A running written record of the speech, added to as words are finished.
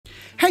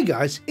Hey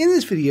guys, in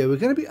this video we're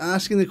going to be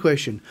asking the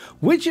question,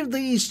 which of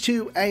these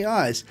two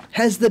AIs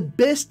has the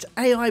best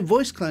AI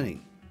voice cloning?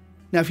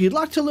 Now if you'd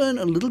like to learn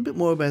a little bit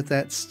more about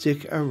that,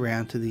 stick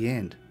around to the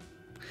end.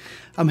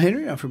 I'm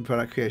Henry, I'm from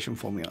Product Creation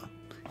Formula.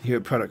 Here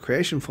at Product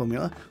Creation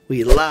Formula,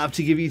 we love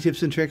to give you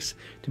tips and tricks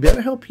to be able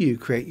to help you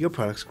create your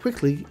products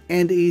quickly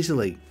and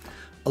easily.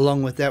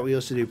 Along with that, we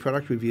also do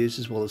product reviews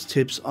as well as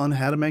tips on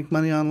how to make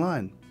money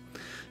online.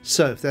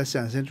 So if that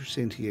sounds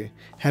interesting to you,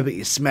 how about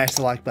you smash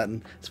the like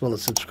button as well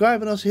as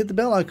subscribe and also hit the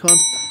bell icon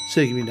so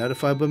you can be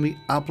notified when we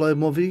upload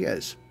more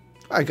videos.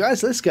 Alright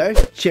guys, let's go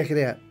check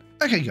it out.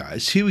 Okay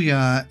guys, here we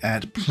are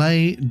at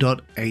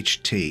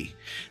play.ht.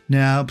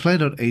 Now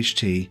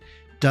play.ht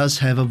does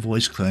have a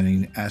voice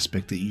cloning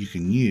aspect that you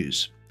can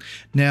use.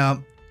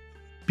 Now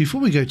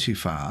before we go too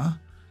far,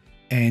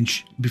 and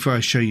before I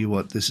show you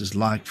what this is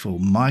like for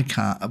my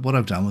car, what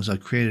I've done was I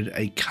created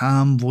a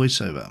calm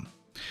voiceover.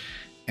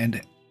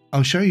 And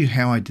I'll show you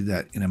how I did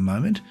that in a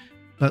moment,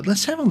 but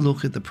let's have a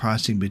look at the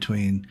pricing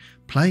between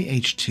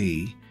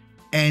play.ht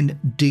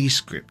and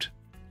Descript.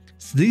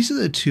 So these are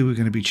the two we're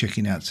going to be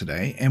checking out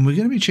today, and we're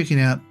going to be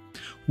checking out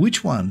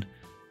which one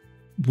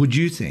would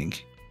you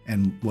think,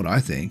 and what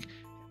I think,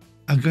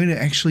 are going to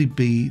actually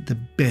be the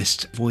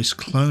best voice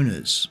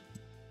cloners.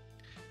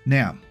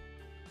 Now,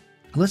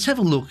 let's have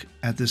a look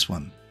at this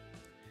one.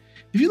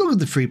 If you look at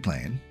the free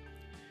plan,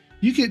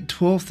 you get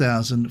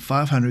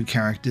 12,500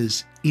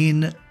 characters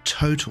in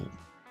total.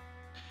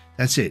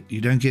 That's it.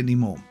 You don't get any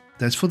more.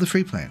 That's for the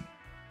free plan.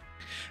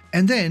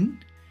 And then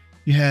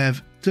you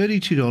have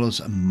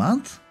 $32 a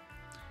month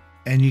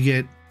and you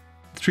get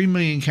 3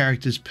 million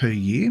characters per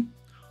year.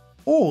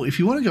 Or if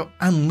you want to go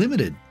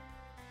unlimited,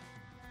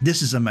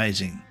 this is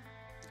amazing.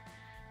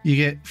 You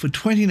get for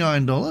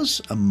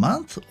 $29 a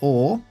month,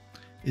 or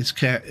it's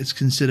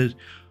considered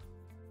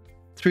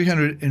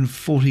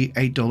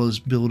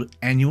 $348 billed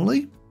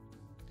annually.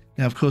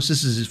 Now, of course,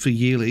 this is for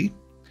yearly.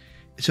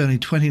 It's only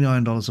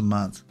 $29 a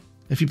month.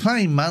 If you're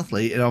paying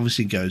monthly, it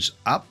obviously goes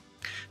up.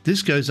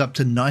 This goes up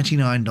to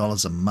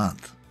 $99 a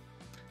month.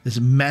 There's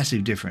a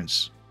massive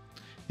difference.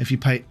 If you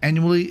pay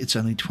annually, it's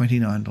only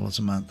 $29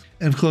 a month.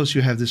 And of course,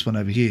 you have this one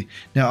over here.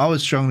 Now, I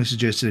would strongly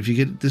suggest that if you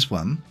get this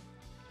one,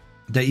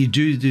 that you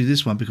do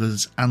this one because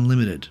it's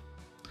unlimited.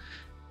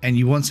 And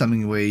you want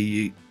something where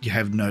you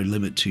have no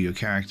limit to your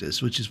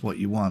characters, which is what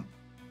you want.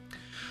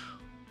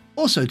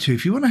 Also too,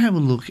 if you want to have a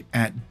look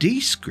at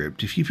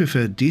Descript, if you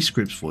prefer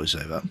Descript's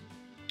voiceover,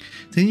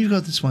 then you've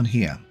got this one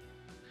here,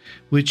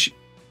 which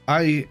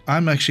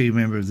I'm actually a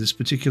member of this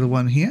particular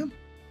one here.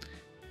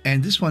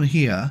 And this one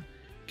here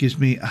gives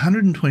me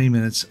 120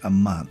 minutes a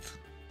month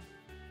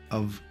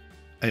of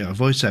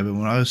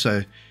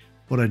voiceover.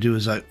 What I do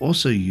is I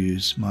also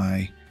use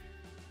my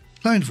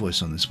cloned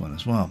voice on this one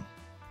as well.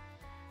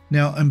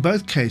 Now, in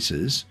both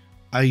cases,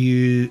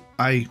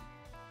 I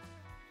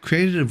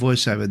created a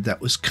voiceover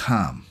that was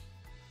calm.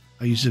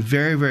 I used a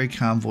very, very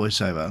calm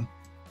voiceover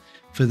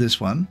for this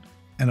one,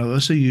 and I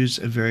also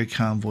used a very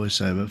calm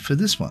voiceover for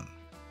this one.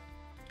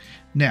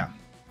 Now,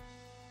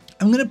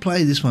 I'm going to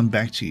play this one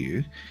back to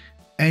you,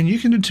 and you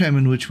can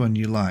determine which one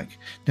you like.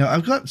 Now,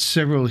 I've got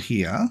several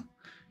here,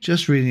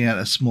 just reading out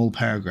a small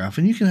paragraph,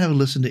 and you can have a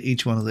listen to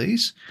each one of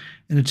these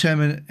and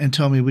determine and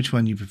tell me which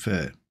one you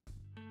prefer.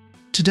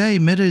 Today,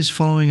 Meta is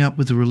following up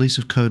with the release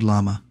of Code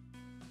Llama,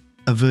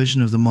 a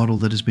version of the model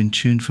that has been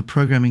tuned for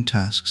programming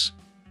tasks.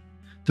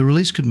 The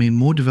release could mean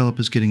more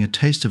developers getting a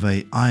taste of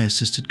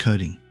AI-assisted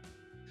coding.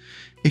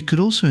 It could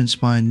also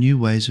inspire new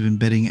ways of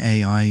embedding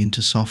AI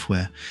into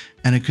software,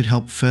 and it could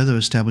help further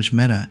establish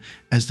Meta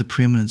as the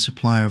preeminent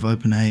supplier of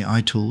open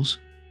AI tools.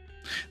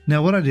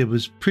 Now, what I did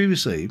was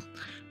previously,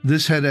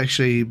 this had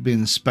actually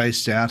been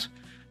spaced out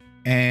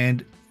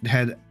and it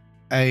had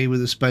A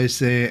with a space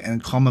there and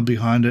a comma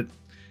behind it,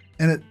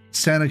 and it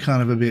sounded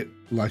kind of a bit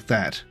like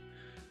that.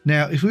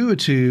 Now, if we were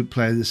to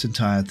play this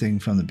entire thing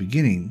from the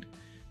beginning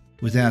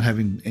without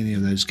having any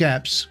of those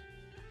gaps,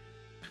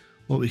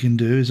 what we can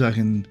do is I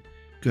can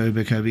go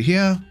back over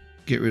here,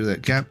 get rid of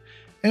that gap,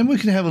 and we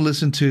can have a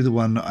listen to the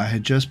one I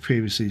had just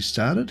previously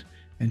started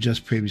and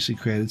just previously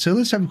created. So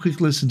let's have a quick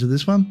listen to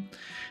this one,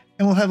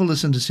 and we'll have a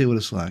listen to see what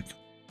it's like.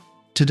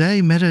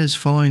 Today, Meta is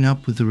following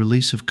up with the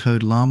release of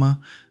Code Llama,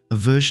 a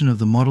version of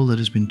the model that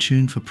has been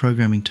tuned for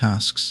programming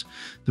tasks.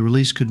 The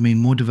release could mean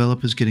more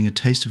developers getting a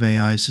taste of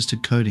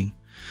AI-assisted coding.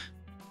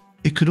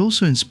 It could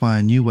also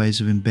inspire new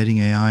ways of embedding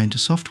AI into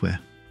software.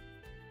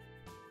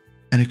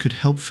 And it could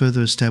help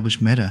further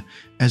establish Meta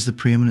as the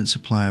preeminent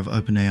supplier of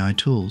open AI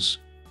tools.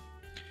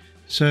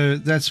 So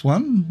that's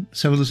one.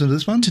 So we'll listen to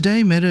this one.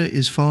 Today, Meta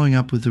is following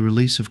up with the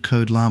release of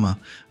Code Llama,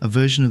 a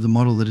version of the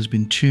model that has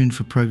been tuned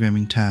for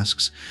programming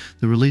tasks.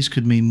 The release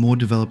could mean more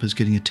developers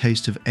getting a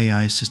taste of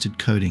AI-assisted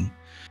coding.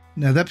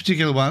 Now that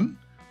particular one,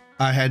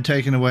 I had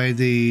taken away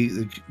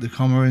the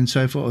comma and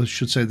so forth, or I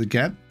should say the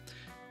gap,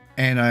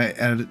 and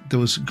there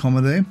was a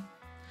comma there.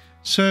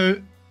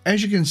 So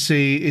as you can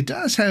see, it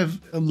does have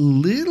a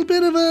little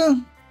bit of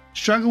a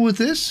struggle with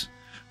this,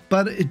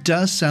 but it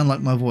does sound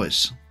like my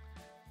voice,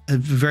 a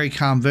very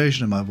calm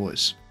version of my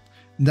voice.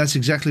 And that's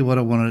exactly what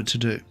I wanted it to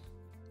do.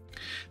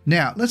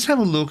 Now, let's have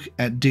a look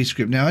at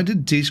Descript. Now, I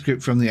did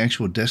Descript from the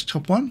actual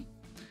desktop one,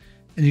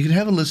 and you can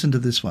have a listen to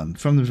this one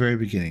from the very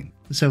beginning.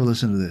 Let's have a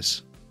listen to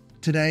this.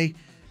 Today,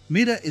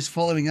 Meta is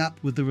following up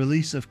with the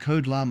release of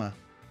Code Llama,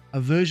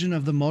 a version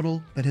of the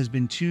model that has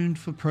been tuned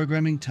for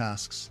programming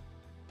tasks.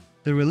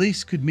 The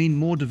release could mean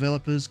more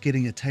developers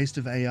getting a taste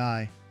of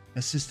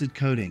AI-assisted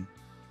coding.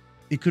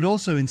 It could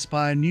also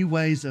inspire new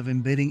ways of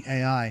embedding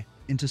AI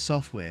into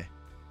software,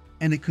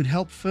 and it could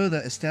help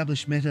further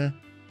establish Meta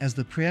as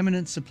the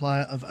preeminent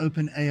supplier of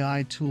open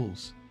AI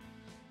tools.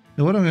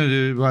 Now, what I'm going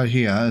to do right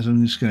here is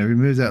I'm just going to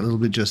remove that little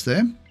bit just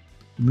there.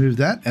 Remove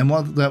that, and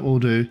what that will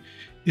do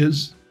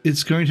is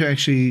it's going to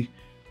actually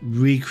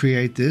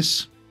recreate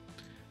this,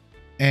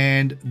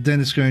 and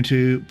then it's going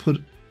to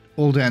put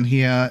all down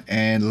here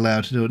and allow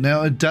it to do it.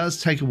 Now, it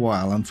does take a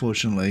while,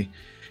 unfortunately.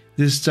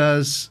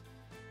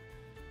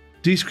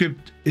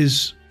 Descript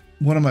is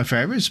one of my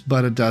favorites,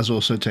 but it does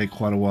also take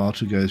quite a while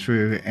to go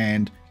through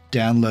and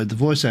download the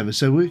voiceover.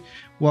 So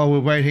while we're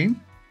waiting,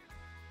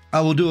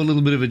 I will do a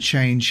little bit of a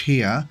change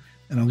here,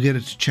 and I'll get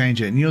it to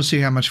change it, and you'll see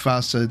how much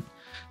faster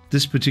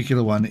this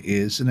particular one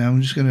is. And now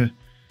I'm just going to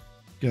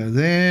go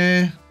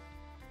there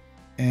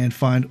and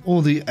find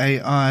all the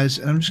AIs,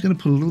 and I'm just going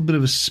to put a little bit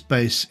of a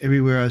space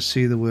everywhere I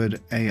see the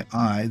word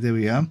AI. There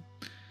we are.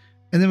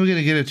 And then we're going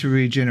to get it to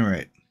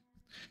regenerate.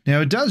 Now,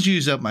 it does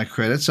use up my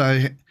credits.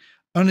 I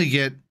only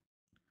get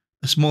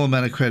a small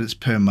amount of credits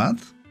per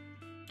month.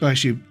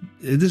 Actually,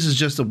 this is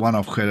just a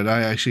one-off credit.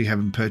 I actually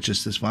haven't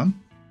purchased this one.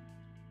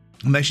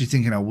 I'm actually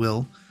thinking I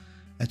will.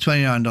 At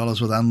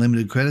 $29 with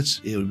unlimited credits,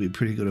 it would be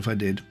pretty good if I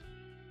did.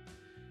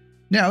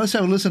 Now, let's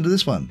have a listen to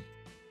this one.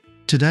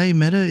 Today,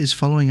 Meta is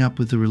following up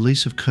with the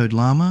release of Code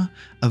Llama,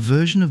 a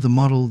version of the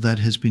model that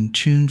has been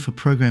tuned for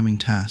programming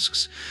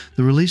tasks.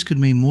 The release could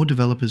mean more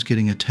developers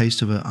getting a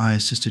taste of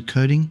AI-assisted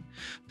coding.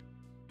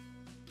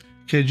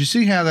 Okay, did you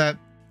see how that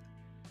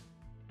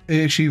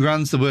it actually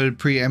runs the word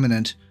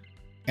preeminent,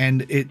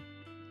 and it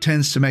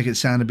tends to make it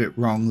sound a bit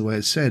wrong the way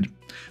it's said.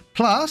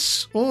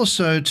 Plus,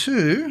 also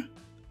too,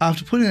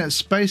 after putting that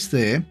space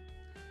there,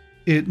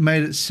 it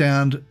made it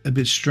sound a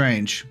bit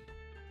strange.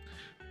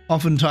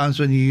 Oftentimes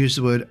when you use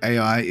the word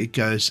AI, it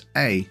goes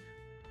A,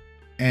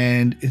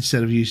 and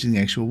instead of using the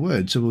actual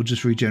word. So we'll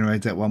just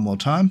regenerate that one more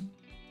time.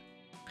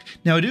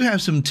 Now, I do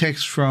have some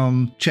text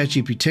from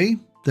ChatGPT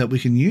that we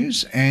can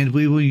use, and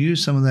we will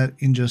use some of that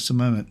in just a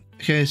moment.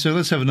 Okay, so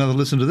let's have another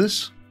listen to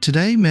this.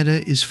 Today,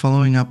 Meta is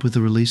following up with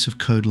the release of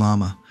Code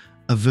Llama,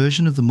 a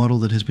version of the model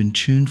that has been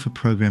tuned for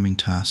programming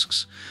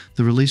tasks.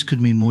 The release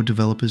could mean more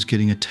developers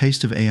getting a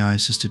taste of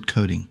AI-assisted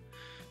coding.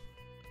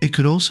 It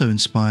could also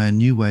inspire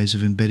new ways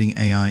of embedding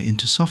AI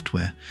into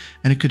software,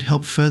 and it could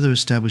help further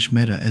establish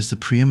Meta as the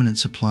preeminent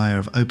supplier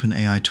of open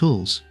AI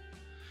tools.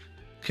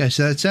 Okay,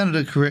 so it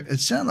sounded correct. It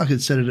sounded like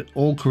it said it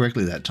all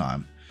correctly that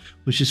time,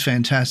 which is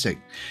fantastic.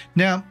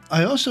 Now,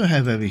 I also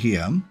have over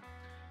here,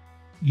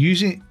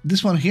 using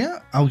this one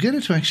here, I'll get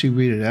it to actually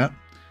read it out,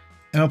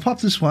 and I'll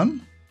pop this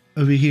one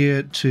over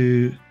here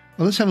to,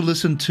 well, let's have a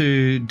listen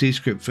to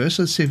Descript first.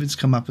 Let's see if it's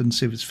come up and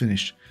see if it's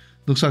finished.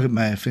 Looks like it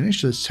may have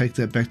finished. Let's take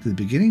that back to the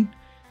beginning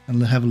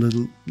and have a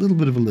little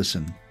bit of a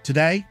listen.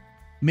 Today,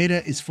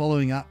 Meta is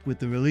following up with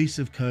the release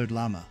of Code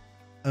Llama,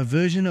 a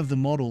version of the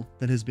model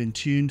that has been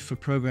tuned for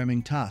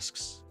programming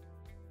tasks.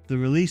 The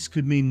release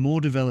could mean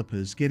more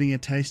developers getting a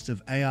taste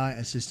of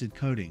AI-assisted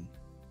coding.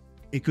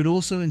 It could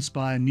also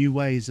inspire new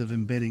ways of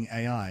embedding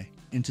AI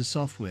into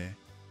software,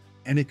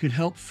 and it could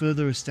help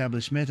further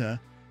establish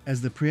Meta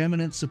as the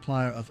preeminent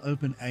supplier of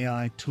open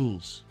AI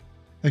tools.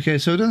 Okay,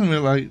 so it doesn't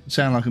really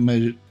sound like it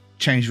made it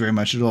change very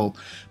much at all.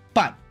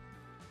 But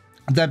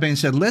that being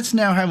said, let's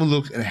now have a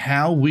look at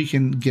how we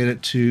can get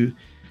it to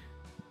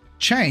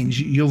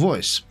change your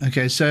voice.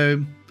 Okay,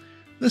 so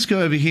let's go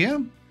over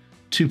here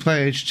to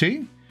Play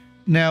HT.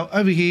 Now,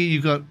 over here,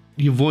 you've got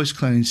your voice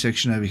cloning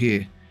section over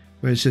here,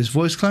 where it says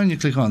voice clone. You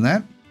click on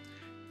that,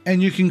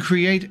 and you can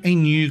create a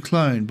new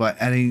clone by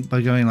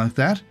going like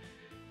that.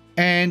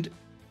 And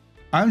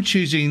I'm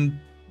choosing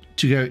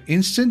to go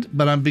instant,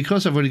 but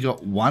because I've already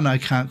got one, I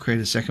can't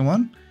create a second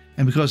one,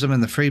 and because I'm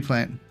in the free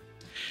plan.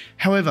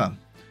 However,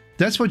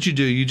 that's what you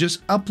do. You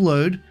just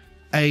upload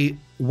a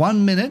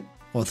 1 minute,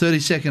 or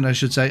 30-second, I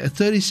should say, a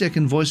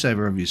 30-second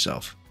voiceover of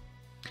yourself.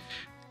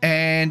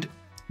 And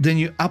then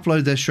you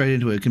upload that straight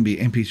into it. It can be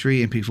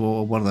MP3, MP4,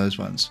 or one of those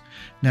ones.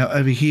 Now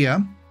over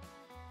here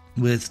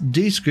with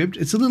Descript,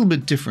 it's a little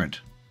bit different.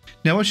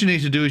 Now what you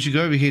need to do is you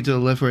go over here to the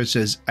left where it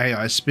says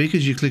AI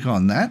speakers. You click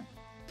on that.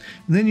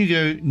 And then you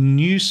go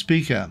new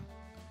speaker.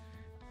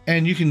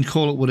 And you can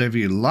call it whatever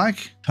you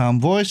like. Calm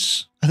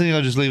voice. I think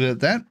I'll just leave it at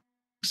that.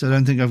 So I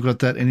don't think I've got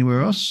that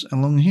anywhere else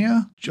along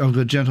here. I've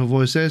got gentle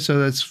voice there, so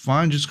that's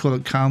fine. Just call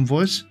it calm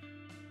voice.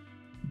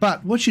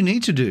 But what you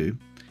need to do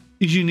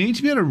is you need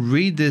to be able to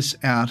read this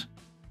out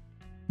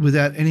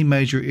without any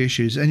major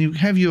issues. And you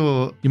have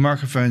your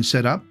microphone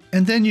set up,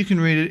 and then you can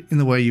read it in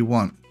the way you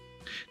want.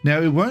 Now,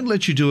 it won't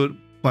let you do it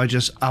by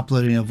just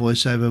uploading a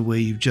voiceover where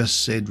you've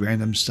just said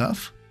random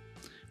stuff.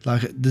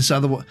 Like this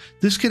other one.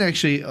 This can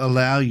actually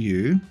allow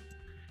you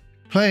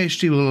Play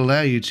HD will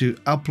allow you to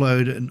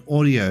upload an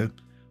audio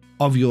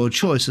of your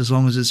choice as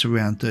long as it's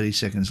around 30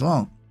 seconds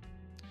long.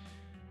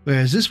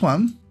 Whereas this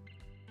one,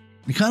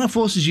 it kind of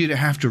forces you to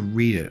have to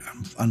read it,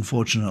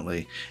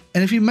 unfortunately.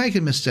 And if you make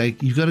a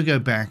mistake, you've got to go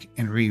back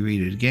and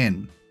reread it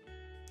again.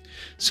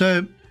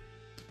 So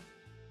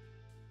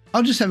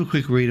I'll just have a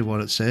quick read of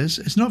what it says.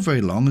 It's not very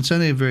long. It's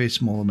only a very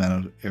small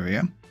amount of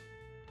area.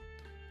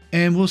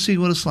 And we'll see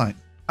what it's like.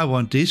 I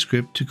want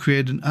Descript to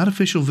create an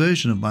artificial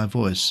version of my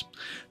voice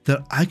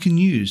that I can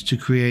use to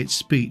create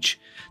speech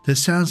that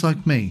sounds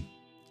like me.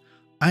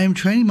 I am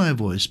training my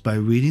voice by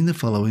reading the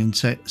following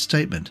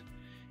statement.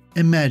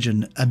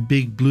 Imagine a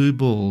big blue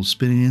ball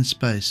spinning in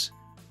space.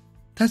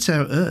 That's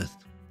our Earth.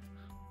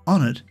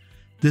 On it,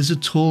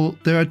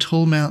 there are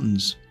tall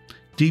mountains,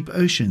 deep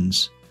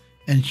oceans,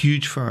 and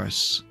huge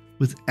forests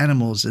with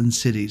animals and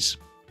cities.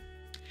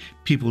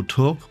 People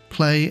talk,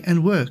 play,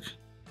 and work.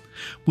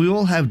 We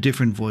all have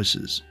different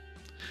voices.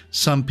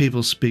 Some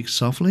people speak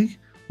softly,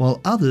 while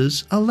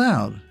others are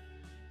loud.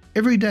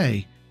 Every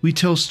day, we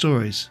tell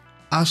stories,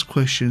 ask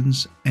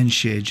questions, and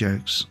share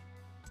jokes.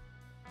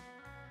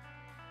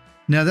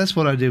 Now that's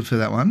what I did for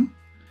that one.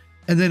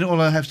 And then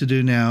all I have to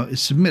do now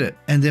is submit it.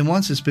 And then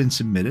once it's been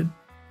submitted,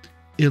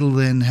 it'll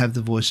then have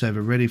the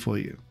voiceover ready for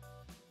you.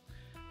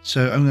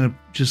 So I'm going to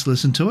just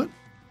listen to it.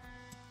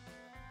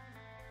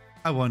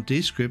 I want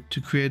Descript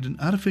to create an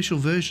artificial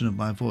version of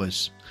my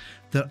voice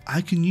that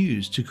I can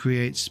use to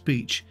create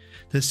speech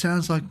that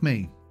sounds like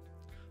me.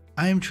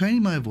 I am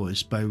training my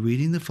voice by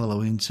reading the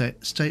following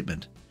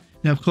statement.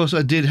 Now, of course,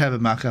 I did have a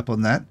markup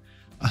on that,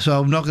 so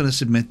I'm not going to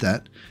submit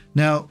that.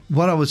 Now,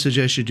 what I would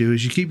suggest you do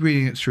is you keep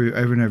reading it through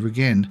over and over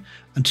again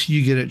until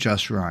you get it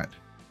just right.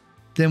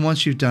 Then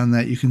once you've done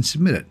that, you can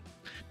submit it.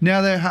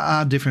 Now, there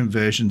are different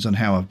versions on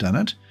how I've done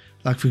it.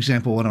 Like, for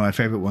example, one of my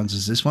favorite ones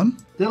is this one.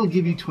 That'll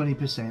give you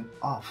 20%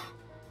 off.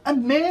 A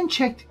man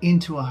checked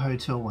into a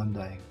hotel one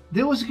day.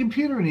 There was a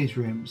computer in his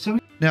room, so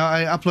Now,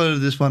 I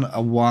uploaded this one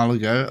a while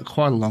ago,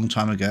 quite a long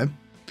time ago,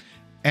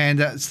 and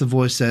that's the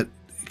voice that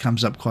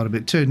comes up quite a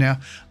bit too. Now,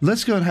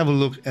 let's go and have a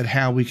look at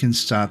how we can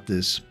start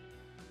this.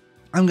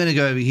 I'm going to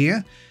go over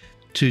here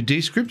to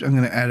Descript. I'm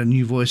going to add a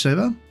new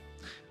voiceover.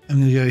 I'm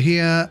going to go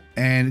here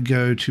and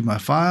go to my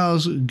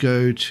files,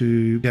 go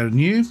to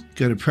new,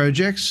 go to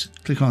projects,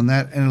 click on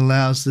that, and it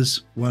allows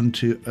this one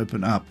to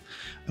open up.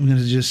 I'm going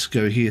to just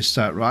go here,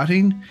 start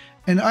writing,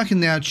 and I can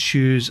now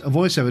choose a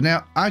voiceover.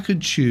 Now, I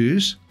could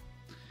choose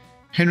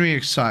Henry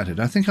Excited.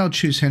 I think I'll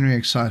choose Henry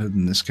Excited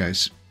in this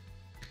case.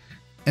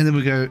 And then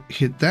we go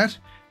hit that,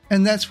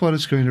 and that's what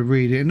it's going to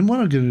read. And what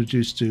I'm going to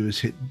just do is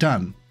hit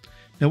done.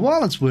 Now,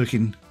 while it's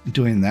working,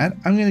 doing that,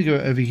 I'm going to go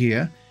over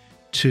here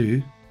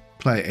to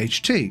Play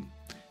HT,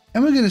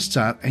 and we're going to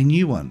start a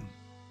new one.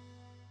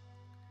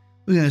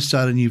 We're going to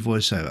start a new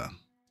voiceover.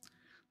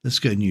 Let's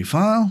go new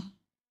file.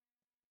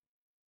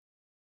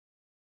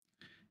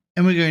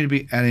 And we're going to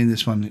be adding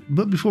this one.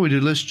 But before we do,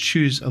 let's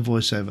choose a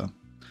voiceover.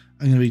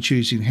 I'm going to be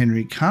choosing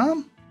Henry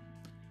Calm,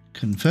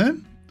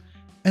 confirm,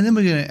 and then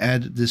we're going to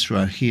add this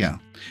right here.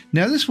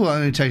 Now, this will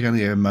only take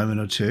a moment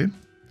or two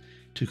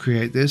to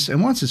create this.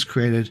 And once it's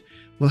created,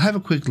 we'll have a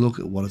quick look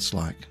at what it's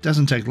like. It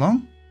doesn't take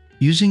long.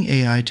 Using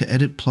AI to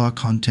edit PLA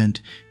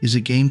content is a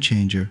game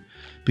changer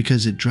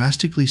because it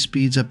drastically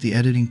speeds up the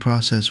editing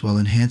process while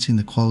enhancing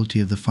the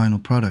quality of the final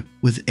product.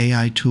 With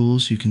AI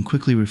tools, you can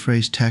quickly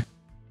rephrase text.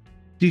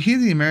 Do you hear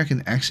the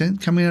American accent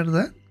coming out of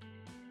that?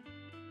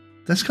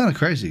 That's kind of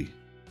crazy.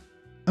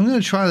 I'm going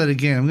to try that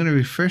again. I'm going to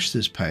refresh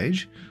this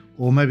page,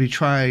 or maybe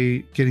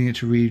try getting it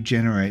to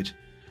regenerate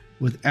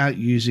without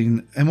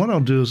using, and what I'll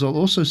do is I'll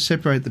also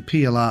separate the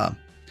PLR,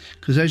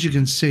 because as you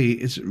can see,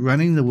 it's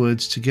running the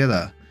words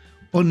together.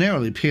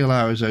 Ordinarily,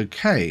 PLR is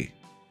okay.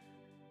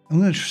 I'm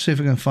going to see if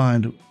I can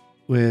find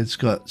where it's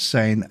got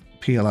saying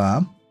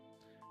PLR,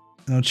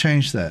 and I'll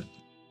change that.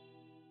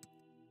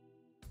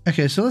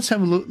 Okay, so let's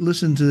have a look,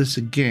 listen to this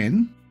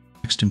again.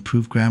 Text,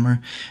 improve grammar,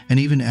 and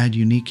even add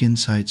unique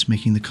insights,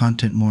 making the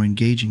content more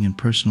engaging and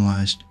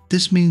personalized.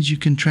 This means you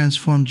can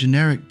transform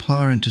generic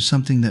PLR into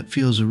something that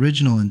feels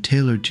original and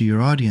tailored to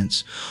your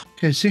audience.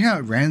 Okay, see how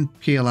it ran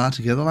PLR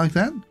together like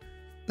that?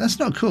 That's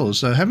not cool,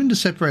 so having to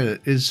separate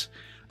it is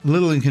a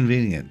little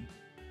inconvenient.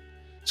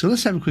 So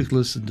let's have a quick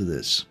listen to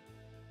this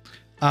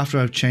after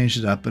I've changed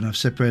it up and I've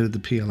separated the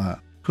PLR.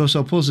 Of course,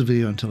 I'll pause the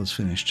video until it's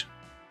finished.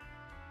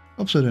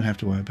 Oops, I don't have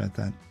to worry about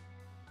that.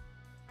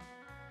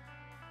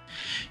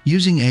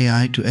 Using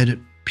AI to edit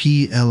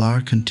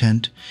PLR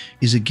content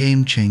is a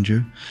game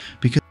changer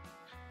because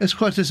it's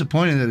quite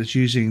disappointing that it's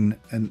using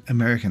an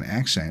American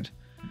accent.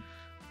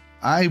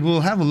 I will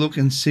have a look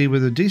and see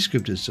whether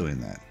Descript is doing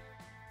that.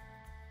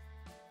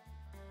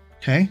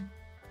 Okay,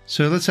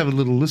 so let's have a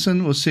little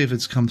listen. We'll see if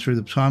it's come through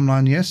the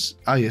timeline. Yes.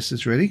 Ah, yes,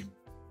 it's ready.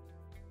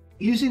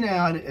 using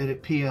AI to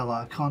edit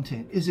PLR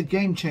content is a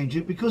game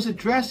changer because it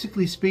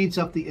drastically speeds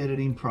up the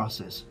editing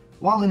process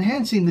while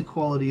enhancing the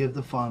quality of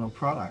the final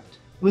product.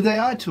 With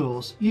AI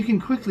tools, you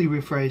can quickly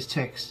rephrase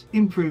text,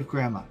 improve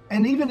grammar,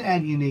 and even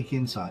add unique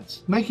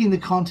insights, making the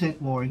content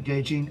more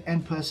engaging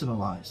and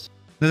personalized.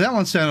 Now that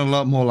one sounded a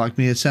lot more like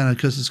me. It sounded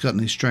because it's got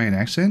an Australian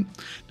accent.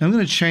 Now I'm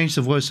going to change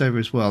the voiceover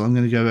as well. I'm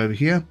going to go over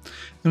here.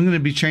 I'm going to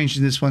be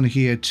changing this one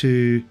here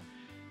to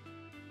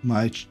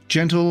my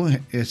gentle,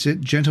 that's it,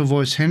 gentle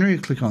voice Henry.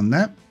 Click on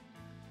that.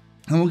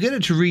 And we'll get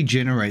it to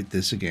regenerate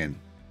this again.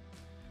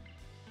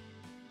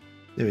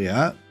 There we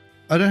are.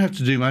 I don't have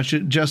to do much.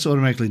 It just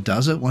automatically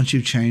does it. Once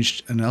you've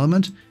changed an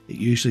element, it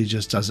usually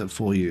just does it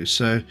for you.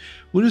 So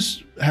we'll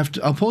just have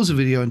to, I'll pause the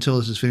video until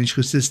this is finished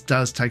because this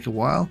does take a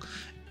while.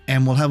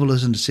 And we'll have a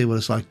listen to see what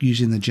it's like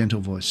using the gentle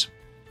voice.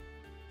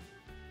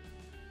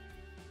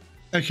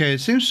 Okay, it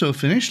seems to have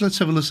finished. Let's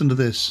have a listen to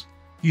this.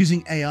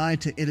 Using AI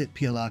to edit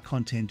PLR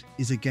content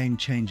is a game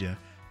changer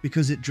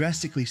because it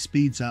drastically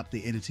speeds up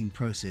the editing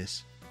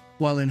process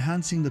while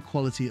enhancing the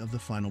quality of the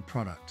final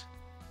product.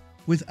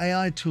 With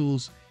AI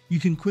tools, you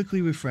can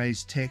quickly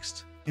rephrase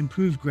text,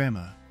 improve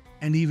grammar,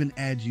 and even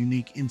add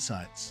unique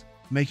insights,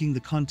 making the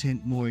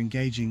content more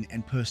engaging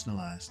and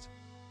personalized.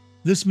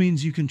 This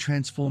means you can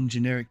transform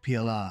generic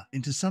PLR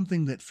into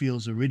something that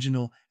feels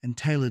original and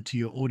tailored to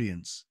your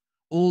audience,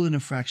 all in a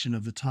fraction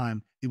of the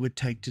time it would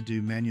take to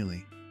do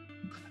manually.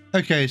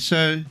 Okay,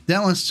 so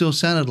that one still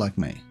sounded like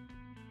me.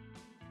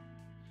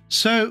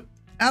 So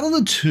out of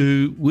the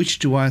two, which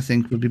do I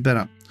think would be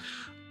better?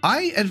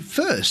 I, at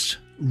first,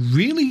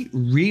 really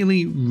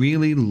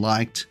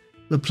liked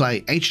the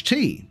Play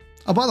HT.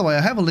 Oh, by the way,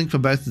 I have a link for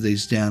both of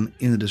these down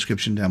in the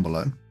description down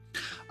below.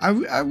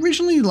 I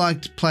originally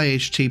liked Play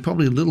HT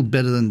probably a little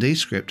better than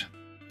Descript,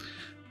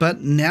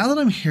 but now that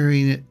I'm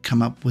hearing it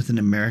come up with an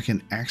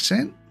American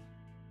accent,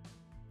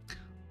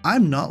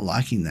 I'm not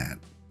liking that.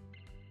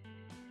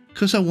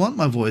 Because I want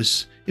my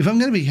voice, if I'm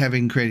going to be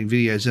creating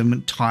videos,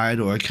 I'm tired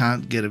or I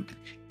can't get it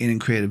in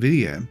and create a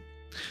video,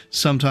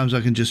 sometimes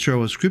I can just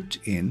throw a script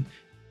in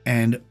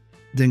and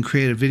then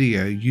create a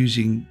video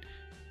using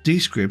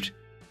Descript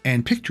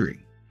and Pictory.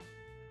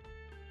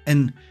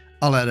 And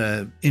I'll add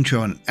an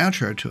intro and an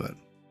outro to it.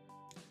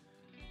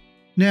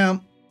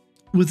 Now,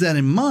 with that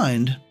in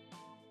mind,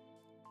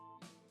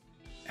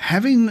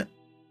 having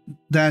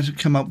that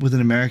come up with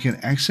an American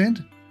accent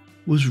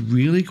was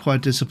really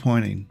quite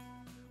disappointing.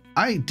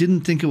 I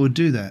didn't think it would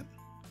do that.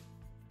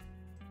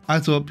 I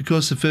thought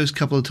because the first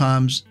couple of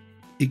times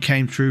it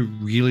came through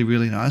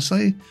really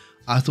nicely,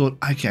 I thought,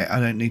 okay, I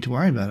don't need to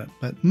worry about it.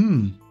 But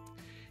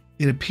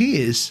it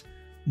appears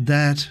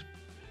that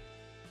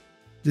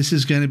this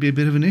is going to be a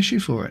bit of an issue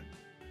for it.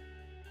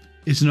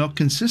 It's not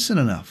consistent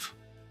enough,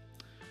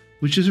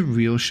 which is a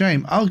real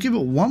shame. I'll give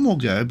it one more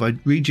go by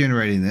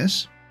regenerating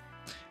this,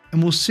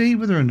 and we'll see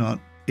whether or not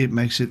it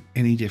makes it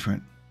any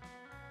different,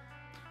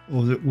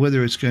 or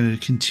whether it's going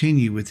to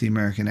continue with the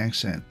American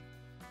accent.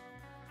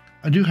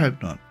 I do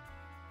hope not.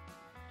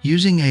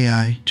 Using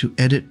AI to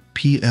edit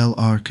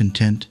PLR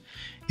content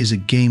is a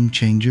game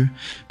changer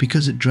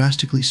because it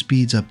drastically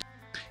speeds up.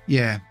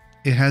 Yeah,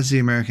 it has the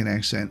American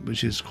accent,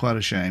 which is quite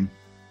a shame.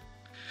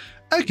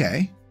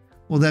 Okay,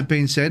 well, that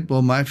being said,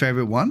 well, my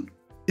favorite one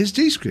is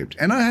Descript.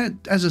 And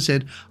as I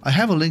said, I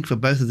have a link for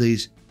both of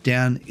these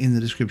down in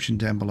the description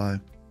down below.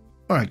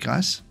 All right,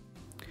 guys.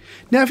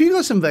 Now, if you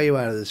got some value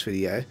out of this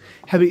video,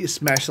 have you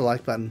smash the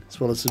like button as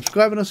well as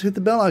subscribe and also hit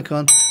the bell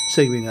icon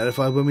so you'll be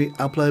notified when we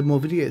upload more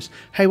videos.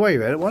 Hey, while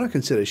you're at it, why not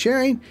consider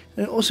sharing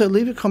and also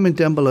leave a comment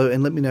down below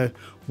and let me know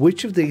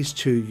which of these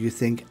two you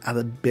think are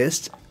the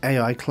best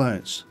AI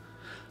clones.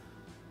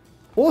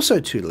 Also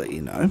to let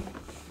you know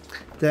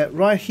that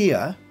right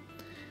here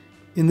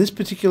in this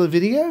particular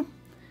video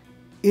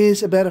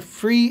is about a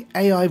free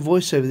AI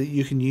voiceover that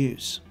you can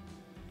use.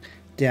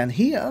 Down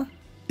here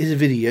is a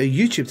video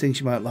YouTube thinks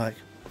you might like.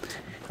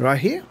 Right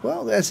here,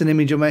 well, that's an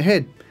image of my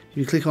head. If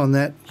you click on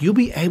that, you'll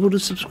be able to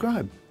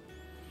subscribe.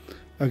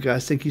 Alright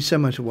guys, thank you so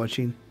much for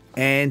watching,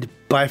 and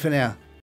bye for now.